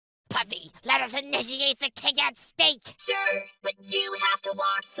Puffy, let us initiate the cake at stake. Sure, but you have to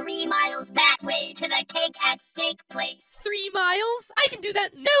walk 3 miles that way to the cake at stake place. 3 miles? I can do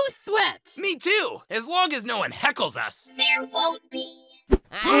that, no sweat. Me too, as long as no one heckles us. There won't be.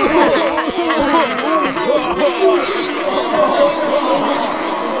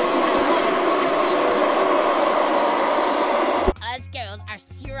 Us girls are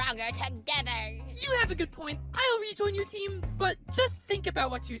stronger together. You have a good point. I'll rejoin your team, but just think about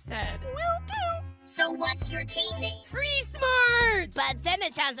what you said. Will do. So what's your team name? Free Smart! But then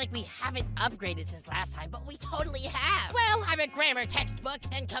it sounds like we haven't upgraded since last time, but we totally have. Well, I'm a grammar textbook,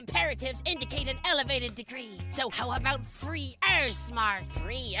 and comparatives indicate an elevated degree. So how about Free-er Smart?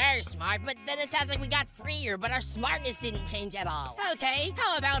 Free-er Smart, but then it sounds like we got freer, but our smartness didn't change at all. Okay,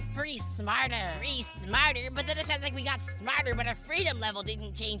 how about Free Smarter? Free Smarter, but then it sounds like we got smarter, but our freedom level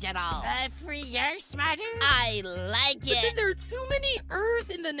didn't change at all. Freer Smarter? I like But then it. there are too many ers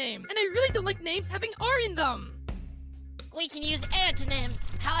in the name, and I really don't like names having R in them. We can use antonyms.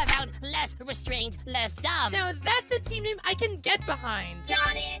 How about less restrained, less dumb? Now that's a team name I can get behind.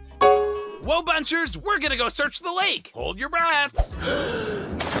 Got it. Whoa, Bunchers, we're gonna go search the lake. Hold your breath.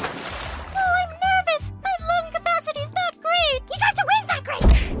 Oh, I'm nervous. My lung capacity's not great. You got to wings that great.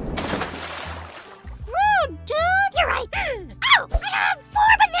 Rude, dude. You're right. Oh, I have 4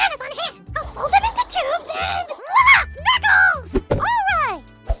 bananas on hand. I'll fold them into tubes and voila, snuggles. All right.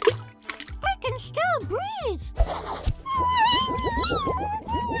 I can still breathe.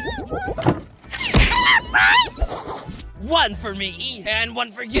 Can I have fries? One for me, and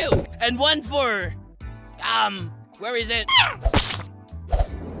one for you, and one for... where is it?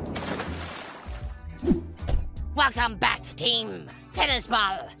 Welcome back, team. Tennis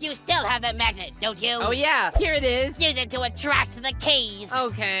ball, you still have the magnet, don't you? Oh yeah, here it is. Use it to attract the keys.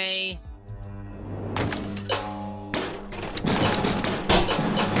 Okay.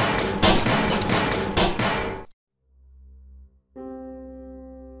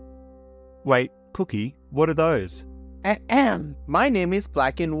 Wait, Cookie, what are those? My name is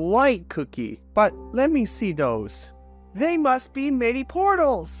Black and White Cookie, but let me see those. They must be mini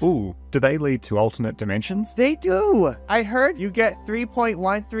portals. Ooh, do they lead to alternate dimensions? They do. I heard you get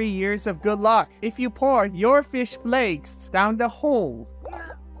 3.13 years of good luck if you pour your fish flakes down the hole. Guys,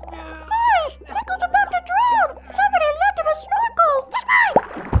 Pickle's about to drown. Somebody lend him a snorkel.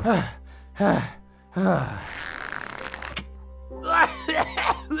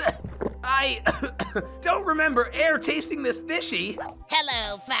 I don't remember air tasting this fishy.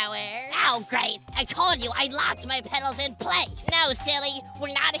 Hello, Flower. Oh, great. I told you I locked my pedals in place. No, silly.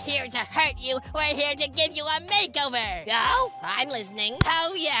 We're not here to hurt you. We're here to give you a makeover. Oh, I'm listening.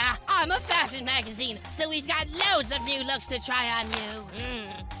 Oh, yeah. I'm a fashion magazine, so we've got loads of new looks to try on you.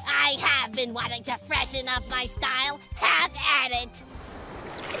 I have been wanting to freshen up my style. Have at it.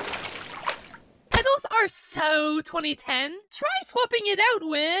 Pedals are so 2010. Try swapping it out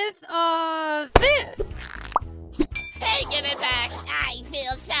with, this. Hey, give it back. I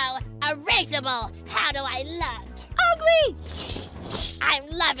feel so erasable. How do I look? Ugly. I'm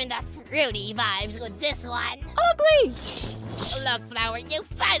loving the fruity vibes with this one. Ugly. Look, Flower, you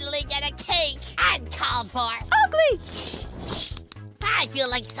finally get a cake. Uncalled for. Ugly. I feel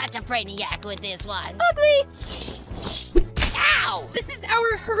like such a brainiac with this one. Ugly. Ow! This is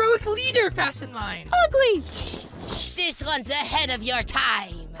our heroic leader fashion line. Ugly. This one's ahead of your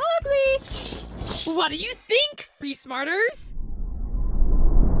time. Ugly. What do you think, Free Smarters?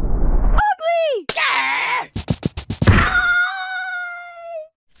 Ugly. Grr!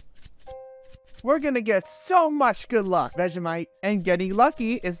 We're gonna get so much good luck, Vegemite. And getting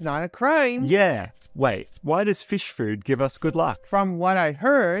lucky is not a crime. Yeah. Wait, why does fish food give us good luck? From what I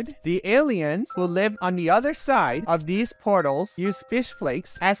heard, the aliens who live on the other side of these portals use fish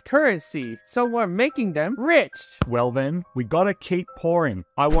flakes as currency, so we're making them rich. Well then, we gotta keep pouring.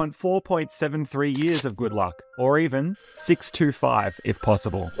 I want 4.73 years of good luck, or even 625 if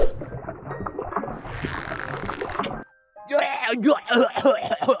possible.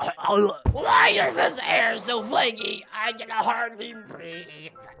 Why is this air so flaky? I can hardly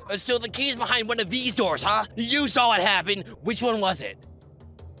breathe. So the key's behind one of these doors, huh? You saw it happen. Which one was it?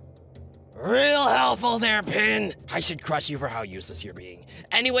 Real helpful there, Pin. I should crush you for how useless you're being.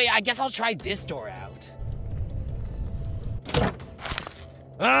 Anyway, I guess I'll try this door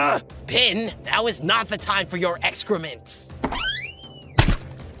out. Pin, now is not the time for your excrements.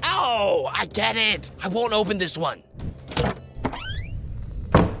 Oh, I get it. I won't open this one.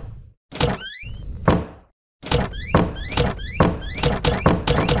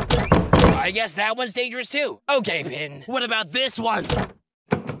 I guess that one's dangerous too. Okay, Pin. What about this one?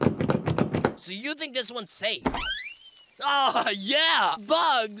 So you think this one's safe? Oh, yeah,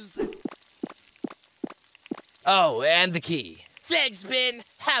 bugs. Oh, and the key. Thanks, Ben.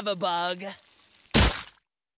 Have a bug.